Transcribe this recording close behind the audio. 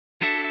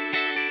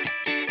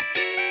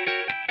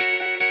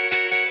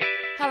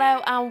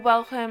Hello and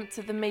welcome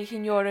to the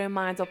Making Your Own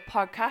Mind Up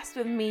podcast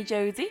with me,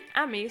 Jodie.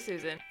 And me,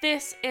 Susan.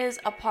 This is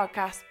a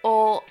podcast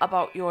all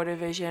about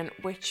Eurovision,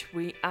 which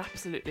we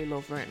absolutely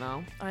love right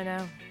now. I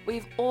know.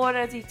 We've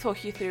already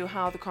took you through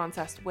how the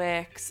contest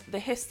works, the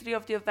history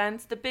of the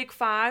event, the Big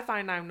Five.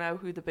 I now know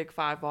who the Big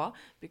Five are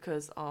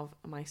because of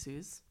my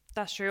Suze.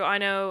 That's true. I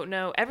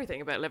know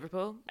everything about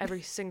Liverpool,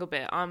 every single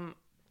bit. I'm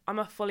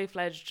a fully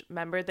fledged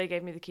member. They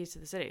gave me the keys to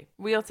the city.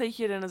 We'll take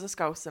you in as a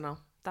scouser now.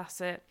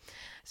 That's it.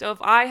 So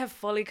if I have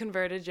fully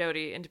converted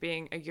Jodie into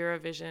being a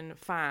Eurovision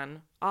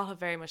fan, I'll have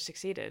very much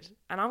succeeded.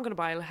 And I'm going to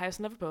buy a house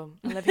in Liverpool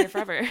and live here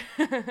forever.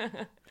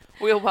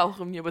 We'll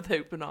welcome you with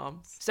open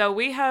arms. So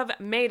we have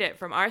made it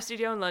from our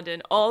studio in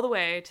London all the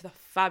way to the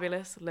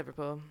fabulous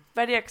Liverpool.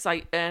 Very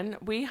exciting.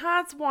 We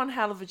had one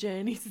hell of a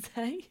journey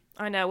today.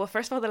 I know. Well,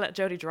 first of all, they let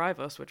Jodie drive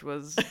us, which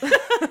wasn't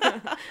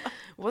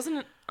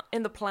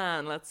in the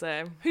plan, let's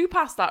say. Who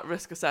passed that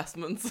risk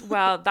assessment?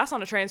 Well, that's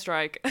on a train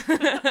strike.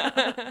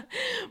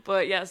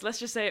 But yes, let's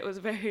just say it was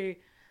a very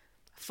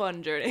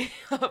fun journey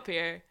up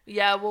here.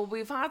 Yeah, well,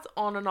 we've had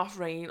on and off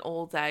rain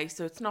all day,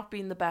 so it's not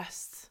been the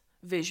best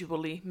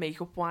visually,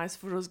 makeup-wise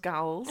for us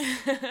gals.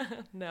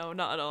 No,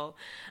 not at all.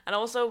 And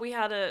also, we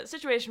had a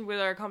situation with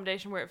our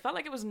accommodation where it felt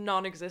like it was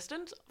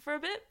non-existent for a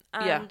bit.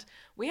 And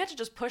we had to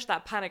just push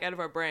that panic out of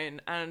our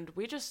brain. And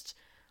we just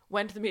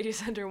went to the media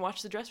centre and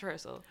watched the dress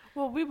rehearsal.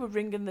 Well, we were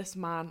ringing this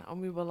man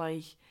and we were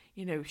like,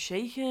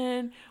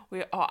 shaking.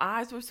 Our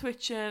eyes were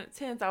twitching. It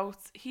turned out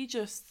he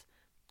just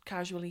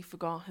casually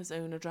forgot his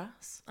own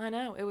address. I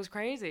know, it was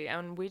crazy.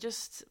 And we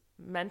just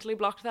mentally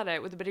blocked that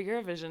out with a bit of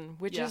Eurovision,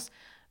 which is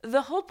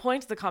the whole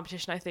point of the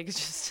competition, I think, is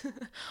just,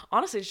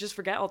 honestly, it's just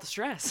forget all the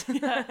stress.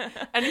 Yeah.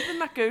 Anything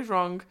that goes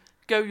wrong,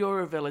 go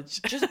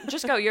Eurovillage.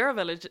 Just go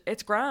Eurovillage.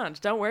 It's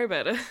grand. Don't worry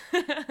about it.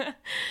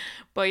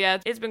 But yeah,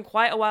 it's been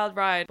quite a wild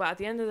ride. But at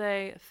the end of the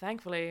day,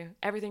 thankfully,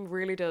 everything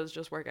really does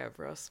just work out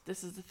for us.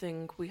 This is the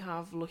thing. We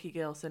have lucky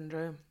girl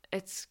syndrome.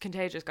 It's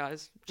contagious,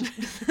 guys.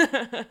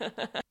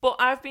 But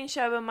I've been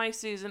showing my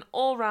Susan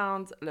all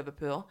round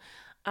Liverpool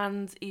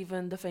and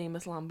even the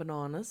famous lamb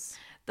bananas.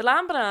 The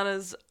lamb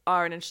bananas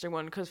are an interesting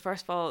one because,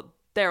 first of all,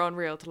 they're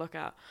unreal to look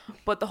at.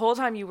 But the whole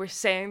time you were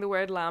saying the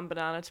word lamb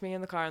banana to me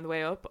in the car on the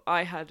way up,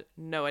 I had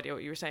no idea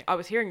what you were saying. I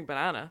was hearing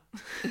banana.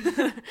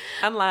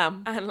 And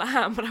lamb. And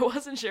lamb, but I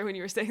wasn't sure when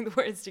you were saying the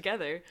words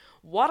together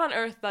what on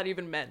earth that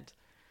even meant.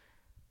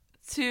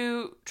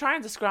 To try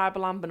and describe a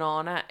lamb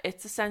banana,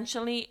 it's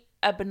essentially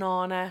a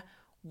banana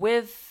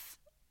with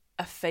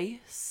a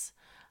face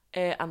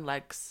and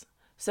legs.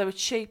 So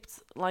it's shaped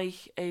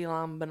like a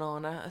lamb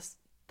banana.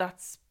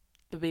 That's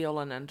the be all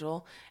and end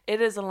all.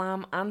 It is a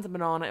lamb and a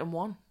banana in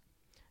one.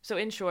 So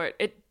in short,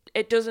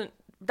 it doesn't,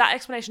 that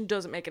explanation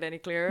doesn't make it any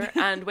clearer.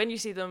 And when you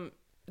see them,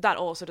 that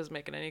also doesn't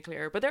make it any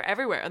clearer. But they're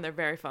everywhere and they're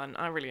very fun.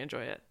 I really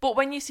enjoy it. But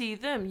when you see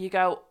them, you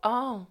go,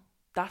 oh,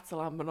 that's a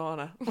lamb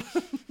banana.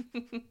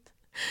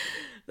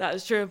 That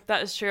is true.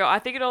 That is true. I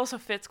think it also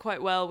fits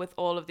quite well with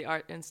all of the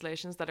art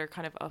installations that are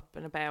kind of up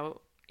and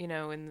about,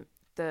 in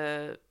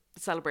the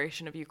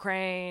celebration of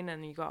Ukraine,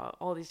 and you got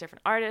all these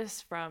different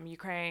artists from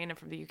Ukraine and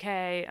from the UK,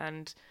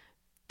 and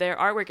their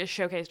artwork is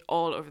showcased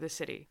all over the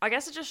city. I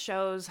guess it just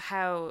shows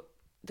how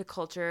the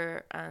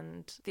culture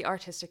and the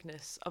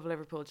artisticness of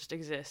Liverpool just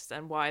exists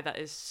and why that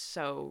is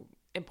so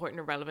important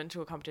and relevant to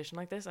a competition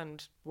like this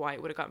and why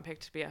it would have gotten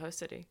picked to be a host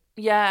city.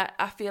 Yeah,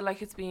 I feel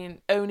like it's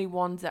been only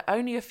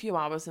a few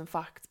hours in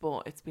fact,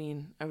 but it's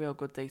been a real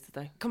good day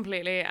today.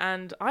 Completely,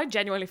 and I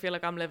genuinely feel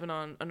like I'm living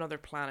on another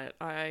planet.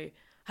 I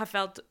have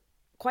felt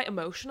quite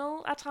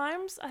emotional at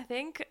times. I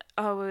think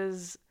I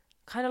was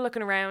kind of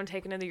looking around,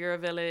 taking in the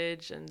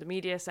Eurovillage and the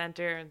media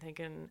centre and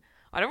thinking,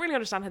 I don't really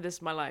understand how this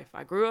is my life.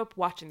 I grew up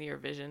watching the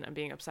Eurovision and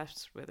being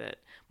obsessed with it.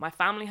 My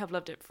family have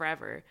loved it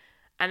forever.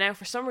 And now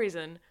for some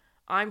reason,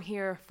 I'm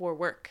here for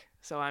work.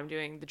 So I'm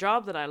doing the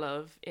job that I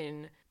love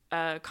in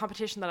a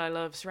competition that I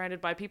love,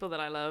 surrounded by people that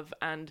I love.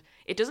 And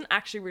it doesn't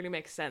actually really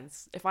make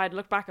sense. If I had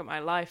looked back at my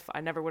life,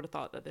 I never would have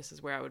thought that this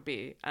is where I would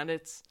be. And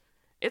it's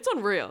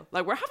unreal.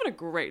 Like, we're having a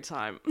great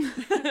time.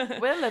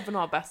 We're living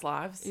our best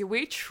lives. Yeah,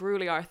 we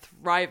truly are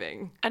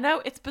thriving. I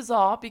know it's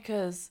bizarre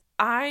because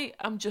I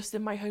am just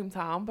in my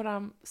hometown, but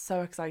I'm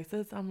so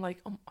excited. I'm like,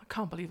 oh, I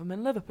can't believe I'm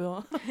in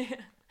Liverpool.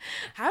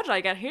 How did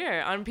I get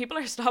here? And people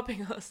are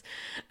stopping us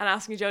and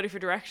asking Jodie for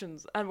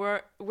directions. And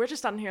we're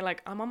just standing here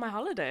like, I'm on my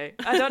holiday.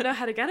 I don't know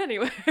how to get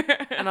anywhere.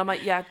 And I'm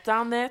like, yeah,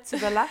 down there to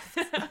the left.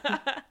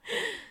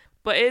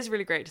 But it is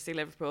really great to see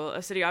Liverpool,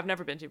 a city I've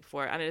never been to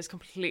before, and it is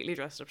completely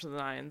dressed up to the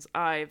nines.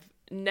 I've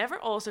never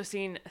also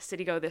seen a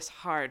city go this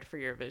hard for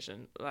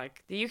Eurovision.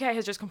 Like, the UK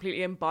has just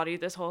completely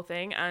embodied this whole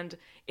thing, and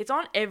it's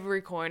on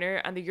every corner,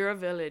 and the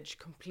Eurovillage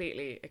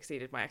completely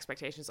exceeded my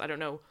expectations. I don't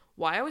know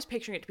why I was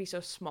picturing it to be so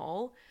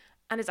small,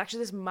 and it's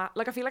actually this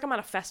I feel like I'm at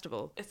a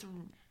festival. It's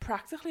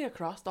practically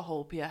across the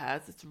whole Pier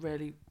Heads. It's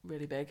really,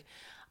 really big.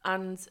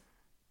 And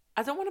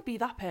I don't want to be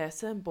that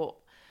person, but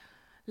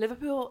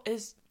Liverpool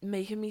is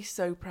making me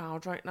so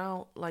proud right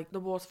now. Like, the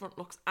waterfront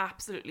looks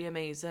absolutely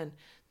amazing.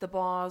 The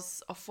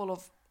bars are full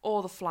of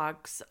all the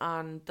flags,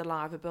 and the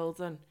Liver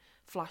building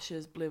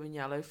flashes blue and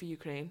yellow for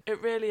Ukraine.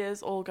 It really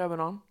is all going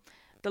on.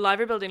 The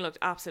library building looked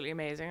absolutely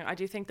amazing. I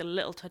do think the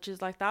little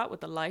touches like that with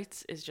the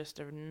lights is just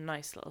a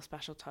nice little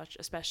special touch,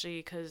 especially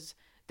because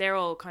they're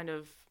all kind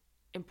of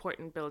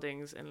important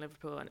buildings in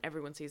Liverpool and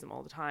everyone sees them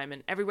all the time.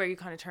 And everywhere you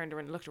kind of turned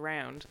and looked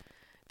around,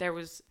 there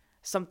was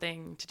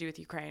something to do with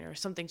Ukraine or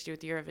something to do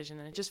with Eurovision,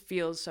 and it just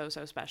feels so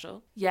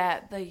special. Yeah,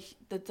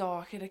 the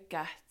darker it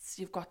gets,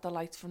 you've got the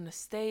lights from the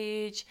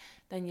stage,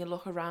 then you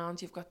look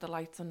around, you've got the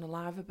lights on the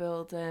library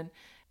building.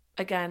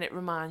 Again, it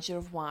reminds you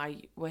of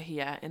why we're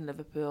here in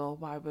Liverpool,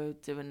 why we're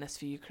doing this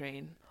for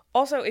Ukraine.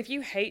 Also, if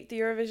you hate the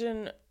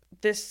Eurovision,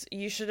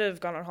 you should have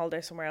gone on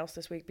holiday somewhere else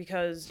this week,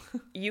 because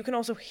you can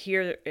also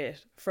hear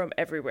it from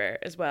everywhere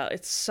as well.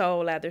 It's so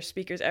loud. There's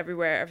speakers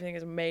everywhere. Everything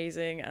is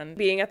amazing. And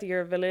being at the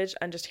Eurovillage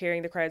and just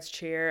hearing the crowds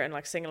cheer and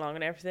like sing along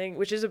and everything,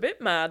 which is a bit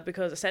mad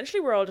because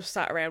essentially we're all just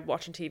sat around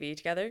watching TV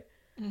together.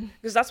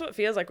 Because that's what it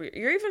feels like.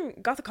 You're even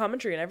got the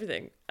commentary and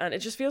everything, and it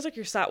just feels like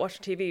you're sat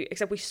watching TV,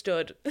 except we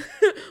stood.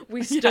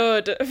 We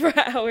stood for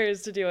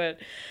hours to do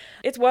it.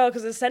 It's wild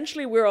because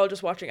essentially we're all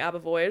just watching ABBA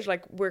Voyage.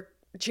 Like, we're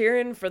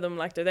cheering for them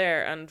like they're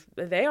there, and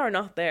they are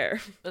not there.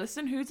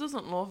 Listen, who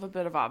doesn't love a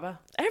bit of ABBA?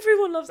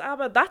 Everyone loves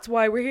ABBA. That's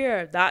why we're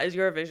here. That is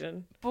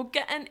Eurovision. But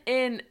getting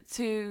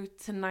into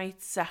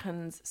tonight's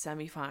second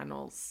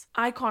semi-finals.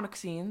 Iconic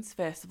scenes,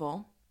 first of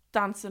all.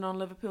 Dancing on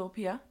Liverpool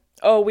Pier.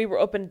 Oh, we were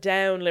up and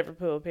down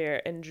Liverpool Pier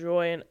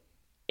enjoying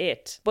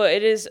it. But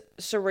it is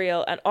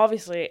surreal, and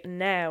obviously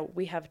now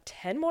we have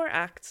 10 more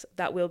acts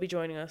that will be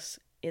joining us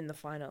in the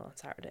final on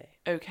Saturday.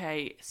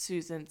 Okay,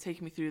 Susan,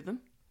 take me through them.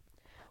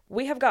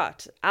 We have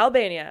got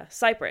Albania,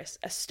 Cyprus,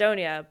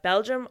 Estonia,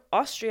 Belgium,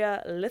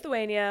 Austria,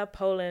 Lithuania,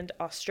 Poland,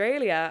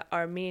 Australia,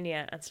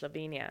 Armenia, and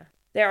Slovenia.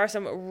 There are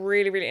some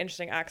really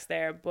interesting acts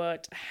there,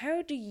 but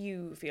how do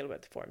you feel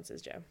about the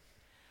performances, Jo?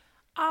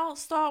 I'll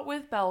start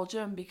with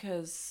Belgium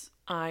because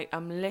I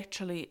am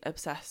literally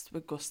obsessed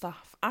with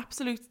Gustav.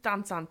 Absolute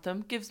dance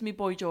anthem, gives me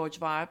Boy George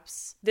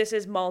vibes. This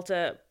is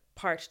Malta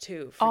part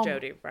 2 for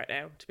Jodie right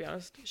now, to be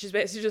honest. She's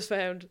basically just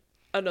found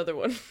another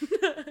one.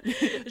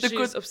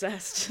 She's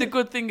obsessed. The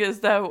good thing is,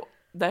 though,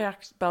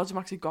 Belgium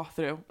actually got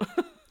through.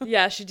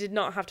 Yeah, she did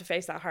not have to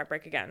face that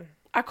heartbreak again.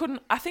 I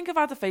think if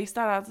I had to face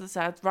that, I'd have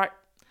said, right,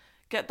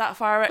 get that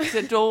fire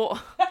exit door,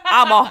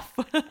 I'm off.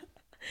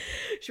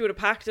 She would have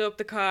packed up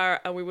the car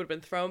and we would have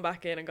been thrown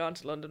back in and gone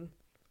to London.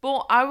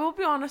 But I will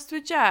be honest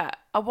with you,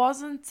 I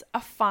wasn't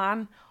a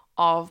fan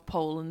of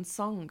Poland's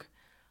song.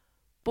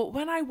 But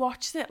when I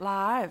watched it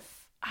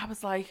live, I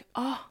was like,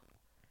 oh,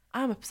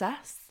 I'm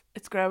obsessed.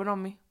 It's growing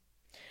on me.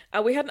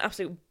 And we had an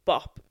absolute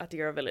bop at the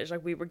Eurovillage.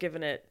 Like, we were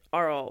giving it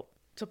our all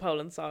to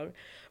Poland's song.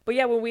 But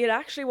yeah, when we had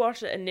actually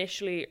watched it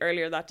initially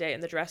earlier that day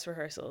in the dress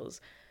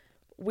rehearsals,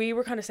 we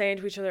were kind of saying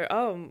to each other,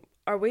 oh,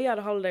 are we at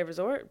a holiday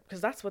resort?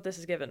 Because that's what this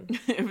is given.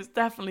 It was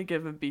definitely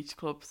given beach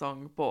club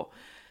song. But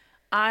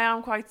I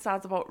am quite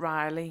sad about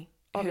Riley.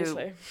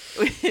 Obviously.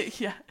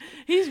 Yeah,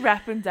 he's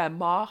repping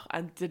Denmark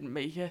and didn't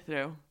make it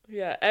through.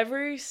 Yeah,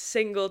 every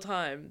single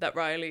time that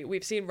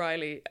we've seen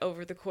Riley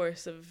over the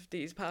course of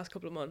these past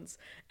couple of months,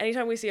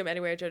 anytime we see him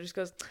anywhere, Joe just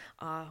goes,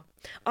 I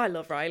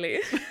love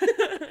Riley.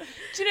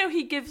 Do you know,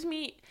 he gives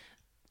me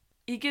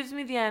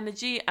the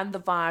energy and the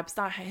vibes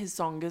that his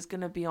song is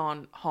going to be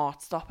on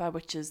Heartstopper,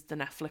 which is the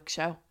Netflix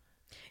show.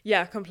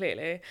 Yeah,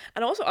 completely.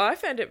 And also, I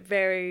found it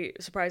very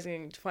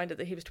surprising to find out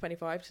that he was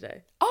 25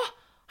 today. Oh,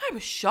 I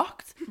was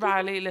shocked.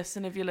 Riley,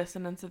 listen, if you're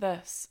listening to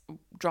this,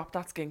 drop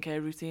that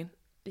skincare routine.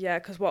 Yeah,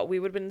 because we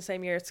would have been in the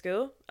same year at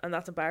school, and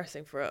that's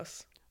embarrassing for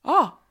us.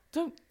 Oh,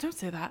 don't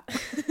say that.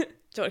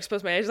 Don't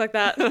expose my age like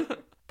that.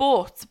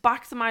 But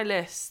back to my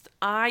list,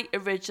 I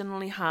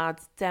originally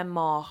had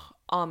Denmark,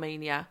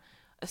 Armenia,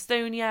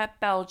 Estonia,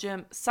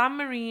 Belgium, San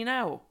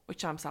Marino,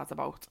 which I'm sad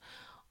about,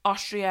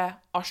 Austria,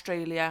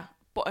 Australia,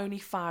 but only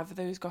 5 of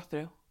those got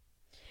through.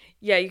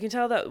 Yeah, you can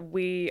tell that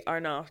we are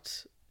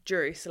not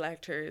jury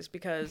selectors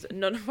because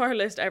none of our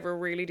list ever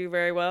really do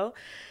very well.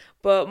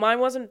 But mine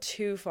wasn't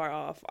too far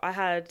off. I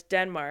had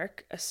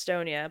Denmark,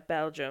 Estonia,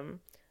 Belgium,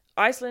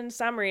 Iceland,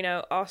 San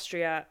Marino,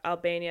 Austria,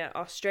 Albania,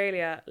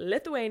 Australia,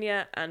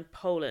 Lithuania, and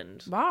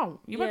Poland. Wow,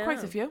 you went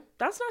quite a few.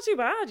 That's not too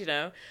bad, you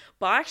know.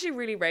 But I actually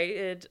really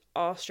rated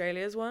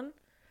Australia's one.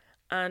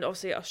 And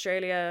obviously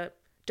Australia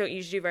don't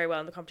usually do very well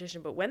in the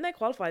competition, but when they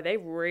qualify, they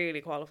really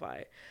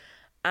qualify.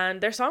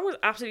 And their song was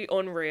absolutely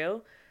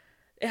unreal.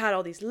 It had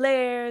all these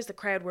layers. The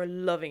crowd were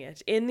loving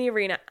it in the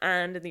arena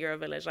and in the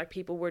Eurovillage. Like,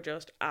 people were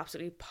just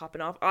absolutely popping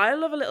off. I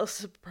love a little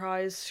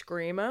surprise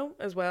screamo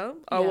as well.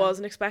 Yeah. I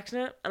wasn't expecting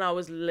it, and I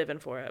was living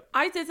for it.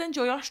 I did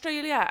enjoy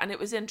Australia, and it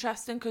was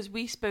interesting because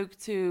we spoke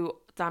to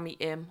Dami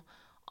Im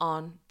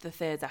on the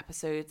 3rd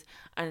episode,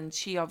 and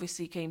she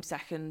obviously came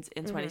second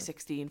in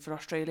 2016 for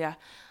Australia.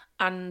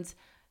 And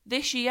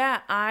this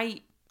year,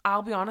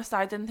 I'll be honest,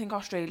 I didn't think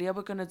Australia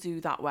were going to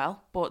do that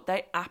well, but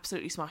they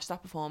absolutely smashed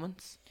that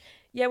performance.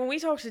 Yeah, when we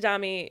talked to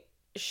Dami,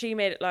 she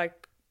made it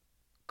like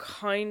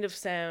kind of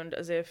sound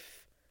as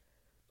if,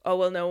 oh,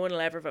 well, no one will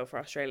ever vote for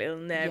Australia. It'll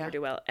never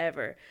do well,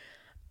 ever.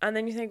 And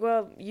then you think,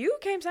 well, you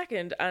came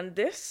second, and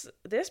this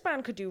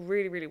band could do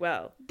really, really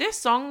well. This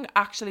song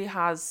actually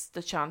has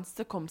the chance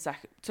to come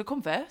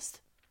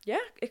first. Yeah,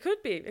 it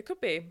could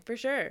be, for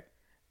sure.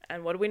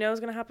 And what do we know is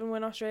going to happen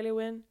when Australia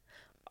win?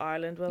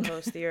 Ireland will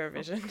host the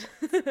Eurovision.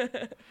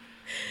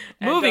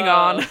 Moving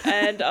on.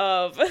 End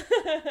of.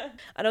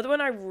 Another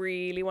one I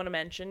really want to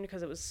mention,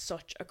 because it was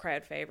such a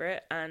crowd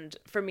favourite, and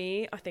for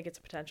me, I think it's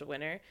a potential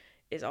winner,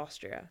 is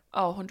Austria.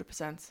 Oh,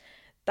 100%.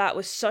 That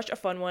was such a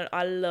fun one.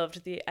 I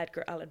loved the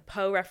Edgar Allan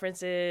Poe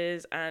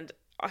references, and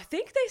I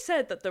think they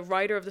said that the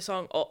writer of the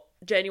song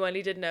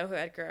genuinely didn't know who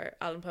Edgar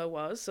Allan Poe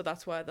was, so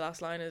that's why the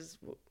last line is,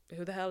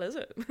 who the hell is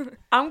it?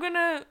 I'm going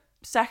to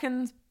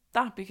second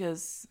that,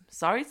 because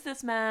sorry to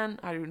this man,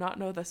 I do not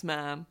know this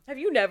man. Have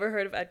you never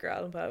heard of Edgar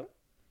Allan Poe?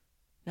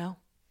 No.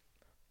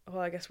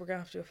 Well, I guess we're going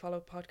to have to do a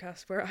follow-up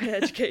podcast where I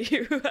educate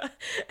you who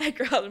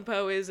Edgar Allan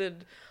Poe is,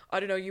 and I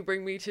don't know, you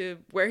bring me to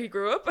where he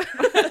grew up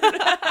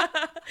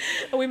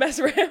and we mess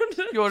around.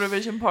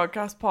 Eurovision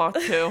podcast part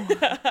 2.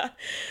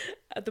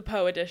 The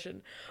Poe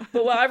edition.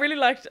 But what I really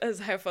liked is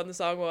how fun the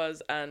song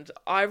was, and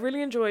I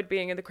really enjoyed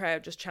being in the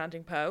crowd just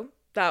chanting Poe.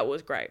 That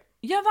was great.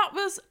 Yeah, that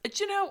was,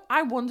 do you know,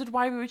 I wondered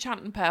why we were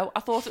chanting Poe.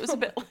 I thought it was a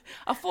bit,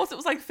 I thought it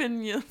was like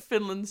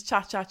Finland's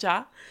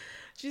cha-cha-cha.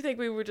 Do you think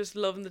we were just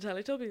loving the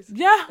Teletubbies?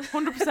 Yeah,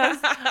 100%.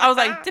 I was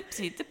like,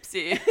 dipsy,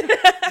 dipsy.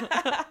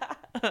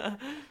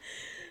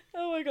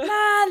 Oh my god.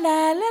 La,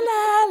 la, la,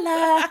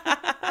 la,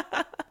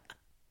 la.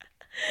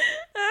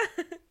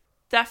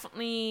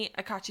 Definitely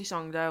a catchy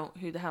song though.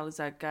 Who the Hell is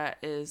Edgar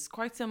is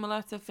quite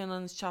similar to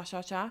Finland's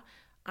Cha-Cha-Cha.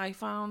 I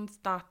found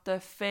that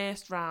the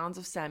first rounds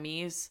of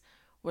semis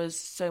was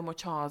so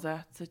much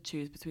harder to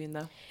choose between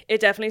though.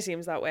 It definitely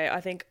seems that way. I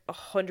think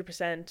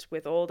 100%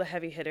 with all the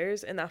heavy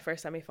hitters in that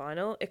first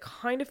semi-final, it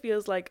kind of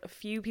feels like a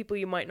few people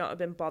you might not have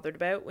been bothered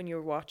about when you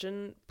were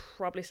watching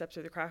probably slipped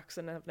through the cracks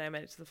and have now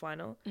made it to the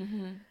final.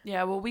 Mm-hmm.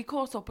 Yeah, well, we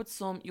caught up with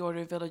some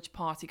Eurovillage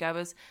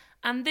partygoers,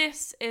 and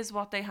this is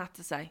what they had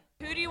to say.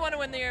 Who do you want to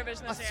win the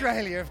Eurovision this year?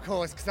 Australia, of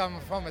course, because I'm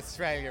from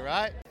Australia,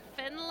 right?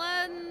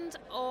 Finland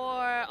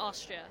or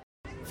Austria?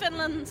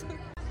 Finland.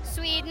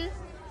 Sweden.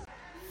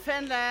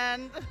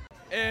 Finland.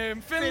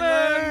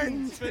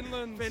 Finland.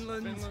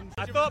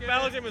 I thought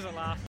Belgium was a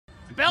laugh.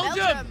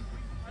 Belgium.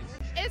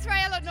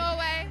 Israel or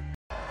Norway?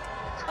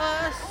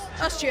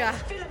 Austria.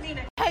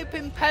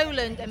 Hoping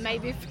Poland and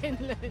maybe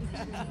Finland.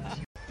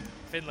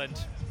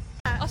 Finland.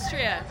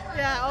 Austria.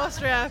 Yeah,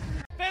 Austria.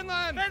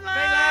 Finland.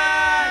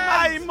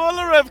 Hey,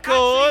 Muller, of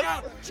course.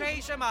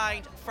 Change your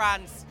mind.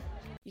 France.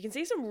 You can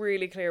see some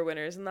really clear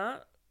winners in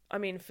that. I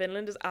mean,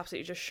 Finland is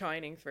absolutely just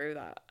shining through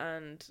that.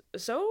 And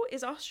so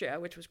is Austria,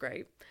 which was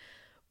great.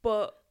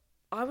 But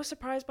I was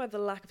surprised by the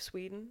lack of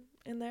Sweden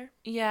in there.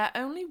 Yeah,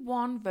 only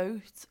one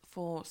vote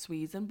for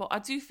Sweden, but I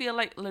do feel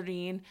like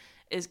Loreen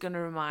is going to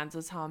remind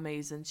us how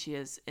amazing she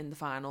is in the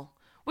final,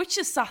 which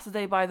is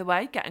Saturday, by the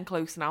way, getting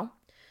close now.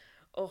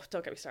 Oh,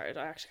 don't get me started.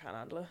 I actually can't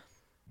handle it.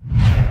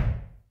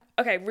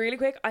 Okay, really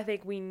quick, I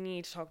think we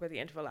need to talk about the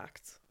interval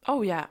acts.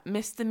 Oh yeah,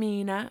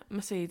 Misdemeanor,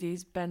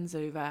 Mercedes,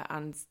 Benzova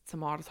and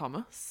Tamara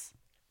Thomas.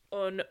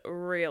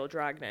 Unreal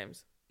drag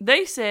names.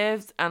 They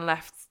served and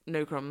left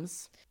no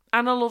crumbs.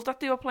 And I love that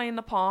they were playing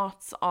the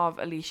parts of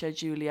Alicia,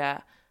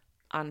 Julia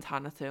and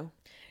Hannah too.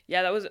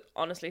 Yeah, that was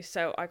honestly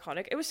so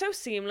iconic. It was so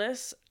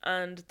seamless,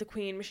 and the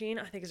Queen machine,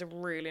 I think, is a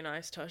really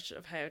nice touch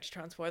of how to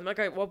transform them. Like,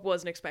 I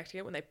wasn't expecting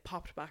it when they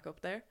popped back up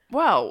there.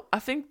 Well, I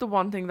think the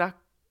one thing that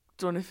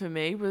done it for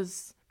me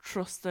was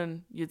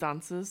trusting your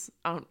dancers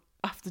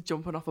after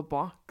jumping off a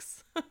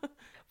box.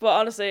 But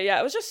honestly, yeah,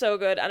 it was just so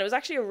good. And it was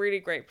actually a really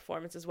great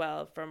performance as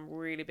well from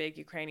really big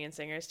Ukrainian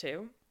singers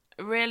too.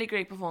 A really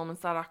great performance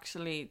that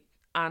actually,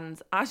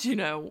 and as you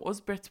know, us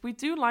Brits, we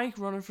do like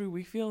running through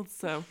Wheatfield,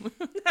 so.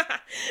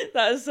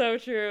 That is so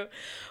true.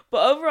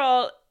 But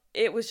overall,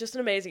 it was just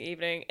an amazing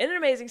evening in an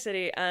amazing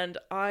city, and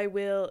I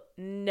will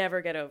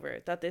never get over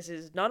that this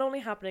is not only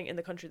happening in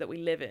the country that we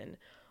live in,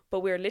 but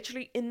we're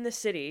literally in the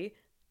city,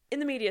 in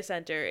the media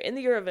centre, in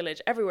the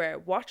Eurovillage, everywhere,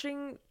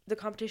 watching the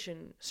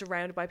competition,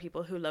 surrounded by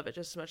people who love it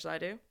just as much as I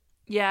do.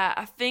 Yeah,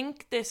 I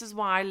think this is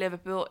why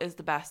Liverpool is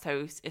the best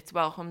host. It's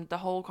welcomed the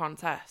whole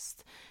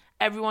contest.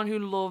 Everyone who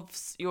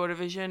loves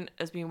Eurovision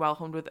has been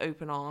welcomed with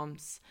open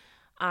arms.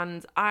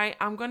 And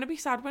I'm going to be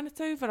sad when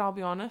it's over, I'll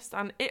be honest.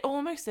 And it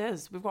almost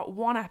is. We've got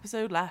one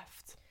episode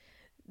left.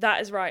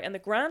 That is right. And the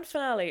grand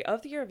finale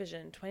of the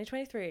Eurovision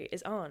 2023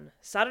 is on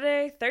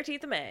Saturday,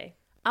 13th of May.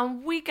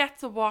 And we get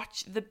to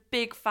watch the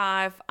Big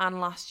Five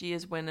and last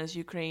year's winners,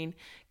 Ukraine,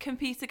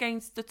 compete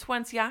against the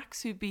 20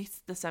 acts who beat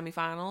the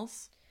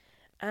semi-finals.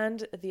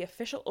 And the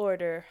official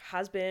order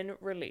has been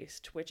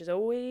released, which is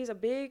always a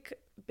big,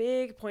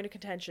 big point of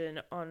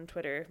contention on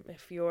Twitter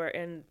if you're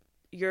in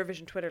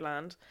Eurovision Twitter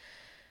land.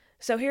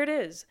 So here it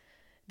is.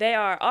 They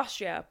are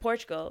Austria,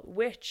 Portugal,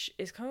 which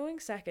is going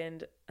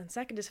second, and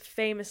second is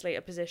famously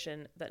a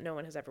position that no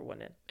one has ever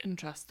won in.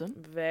 Interesting.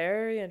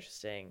 Very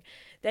interesting.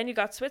 Then you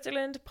got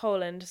Switzerland,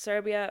 Poland,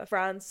 Serbia,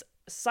 France,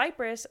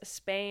 Cyprus,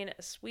 Spain,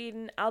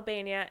 Sweden,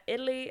 Albania,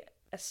 Italy,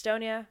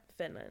 Estonia,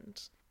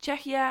 Finland.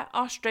 Czechia,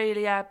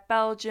 Australia,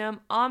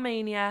 Belgium,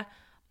 Armenia,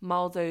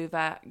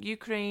 Moldova,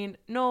 Ukraine,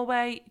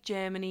 Norway,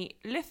 Germany,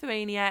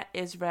 Lithuania,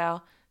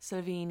 Israel,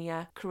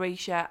 Slovenia,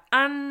 Croatia,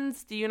 and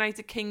the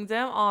United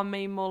Kingdom are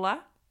main Muller.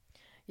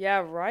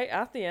 Yeah, right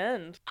at the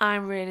end.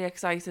 I'm really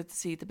excited to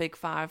see the Big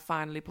Five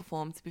finally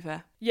perform, to be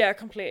fair. Yeah,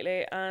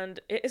 completely. And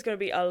it is going to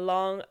be a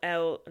long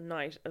L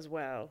night as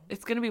well.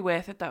 It's going to be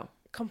worth it, though.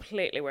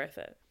 Completely worth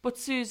it. But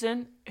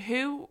Susan,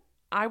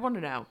 I want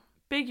to know,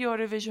 big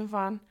Eurovision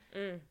fan,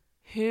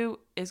 who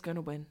is going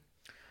to win?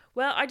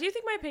 Well, I do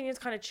think my opinion's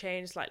kind of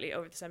changed slightly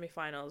over the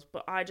semi-finals,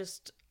 but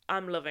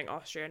I'm loving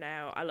Austria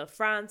now. I love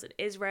France and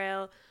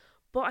Israel.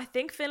 But I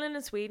think Finland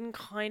and Sweden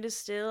kind of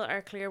still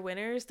are clear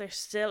winners. They're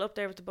still up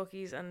there with the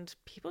bookies and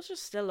people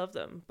just still love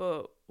them.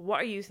 But what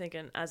are you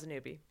thinking as a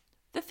newbie?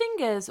 The thing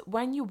is,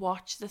 when you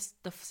watch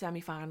the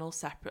semi-finals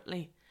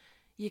separately,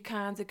 you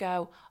kind of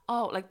go,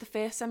 oh, like the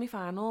first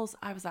semi-finals,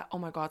 I was like, oh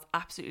my God,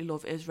 absolutely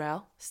love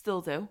Israel.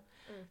 Still do.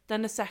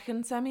 Then the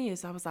second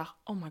semis, I was like,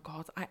 oh my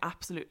God, I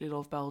absolutely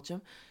love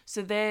Belgium.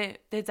 So they're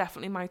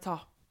definitely my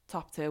top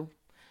two,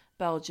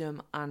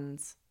 Belgium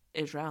and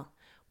Israel.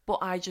 But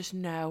I just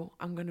know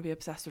I'm going to be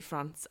obsessed with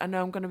France. I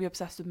know I'm going to be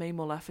obsessed with Mae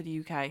Muller for the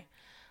UK.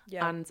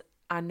 Yeah. And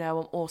I know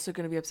I'm also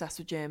going to be obsessed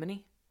with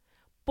Germany.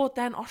 But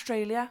then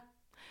Australia.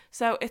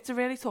 So it's a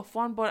really tough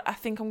one, but I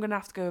think I'm going to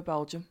have to go with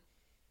Belgium.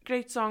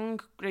 Great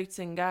song, great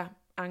singer,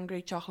 and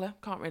great chocolate.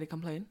 Can't really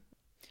complain.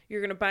 You're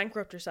going to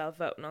bankrupt yourself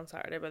voting on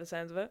Saturday by the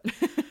sounds of it.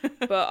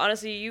 But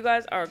honestly, you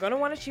guys are going to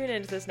want to tune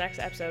into this next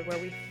episode where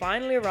we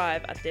finally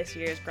arrive at this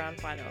year's grand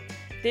final.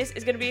 This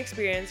is going to be an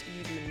experience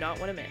you do not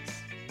want to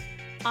miss.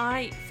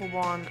 I, for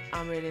one,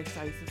 am really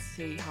excited to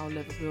see how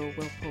Liverpool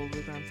will pull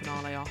the grand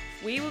finale off.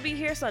 We will be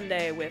here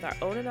Sunday with our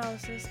own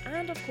analysis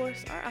and, of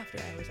course, our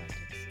after-hours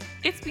antics.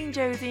 It's been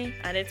Jodie.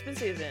 And it's been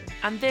Susan.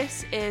 And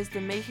this is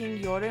the Making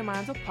Your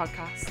Mind Up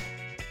podcast.